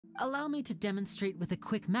Allow me to demonstrate with a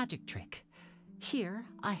quick magic trick. Here,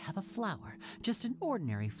 I have a flower, just an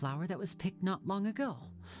ordinary flower that was picked not long ago.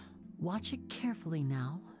 Watch it carefully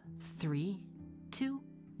now. 3, 2,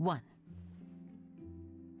 1.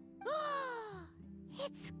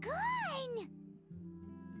 It's gone!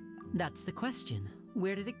 That's the question.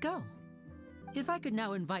 Where did it go? If I could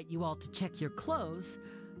now invite you all to check your clothes,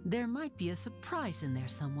 there might be a surprise in there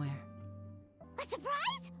somewhere. A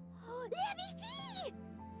surprise? Let me see!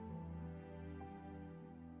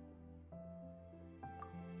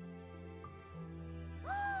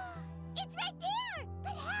 It's right there!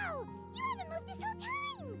 But how? You haven't moved this whole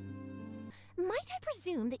time! Might I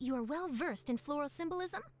presume that you are well versed in floral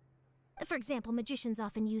symbolism? For example, magicians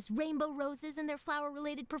often use rainbow roses in their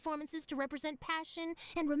flower-related performances to represent passion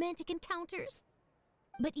and romantic encounters.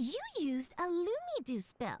 But you used a Lumidu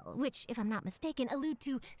spell, which, if I'm not mistaken, allude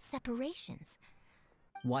to separations.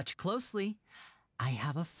 Watch closely. I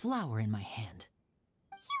have a flower in my hand.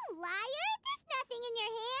 You liar! There's nothing in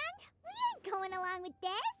your hand! We ain't going along with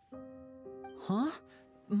this! Huh?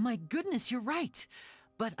 My goodness, you're right.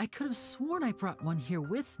 But I could have sworn I brought one here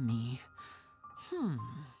with me.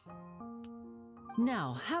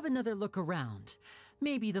 Now, have another look around.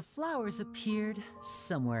 Maybe the flowers appeared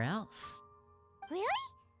somewhere else. Really?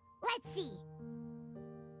 Let's see.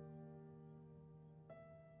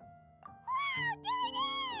 Wow, there it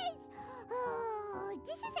is! Oh,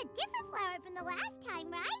 this is a different flower from the last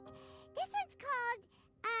time, right? This one's called,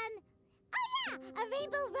 oh yeah, a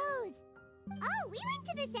rainbow rose. Oh, we went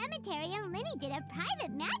to the cemetery and Lyney did a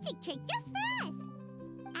private magic trick just for us.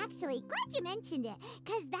 Actually, glad you mentioned it,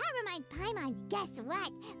 because that reminds Paimon. Guess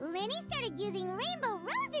what? Lyney started using rainbow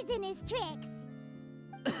roses in his tricks.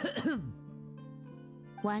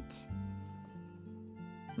 What?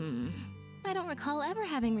 I don't recall ever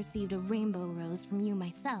having received a rainbow rose from you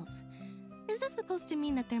myself. Is this supposed to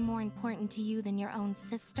mean that they're more important to you than your own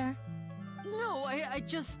sister? No, I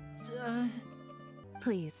just,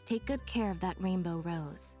 Please, take good care of that rainbow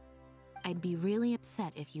rose. I'd be really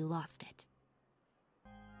upset if you lost it.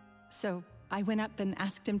 So I went up and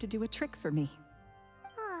asked him to do a trick for me.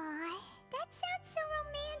 Aw, that sounds so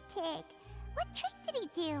romantic. What trick did he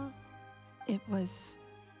do? It was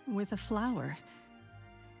with a flower.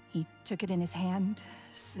 He took it in his hand,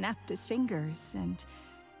 snapped his fingers, and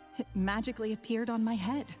it magically appeared on my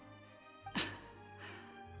head.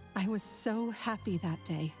 I was so happy that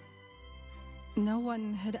day. No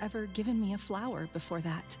one had ever given me a flower before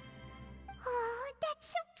that. Oh, that's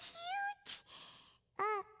so cute!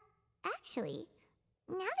 Actually,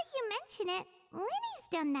 now that you mention it, Lyney's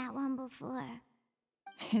done that one before.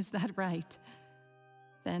 Is that right?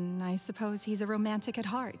 Then I suppose he's a romantic at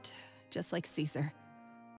heart, just like Caesar.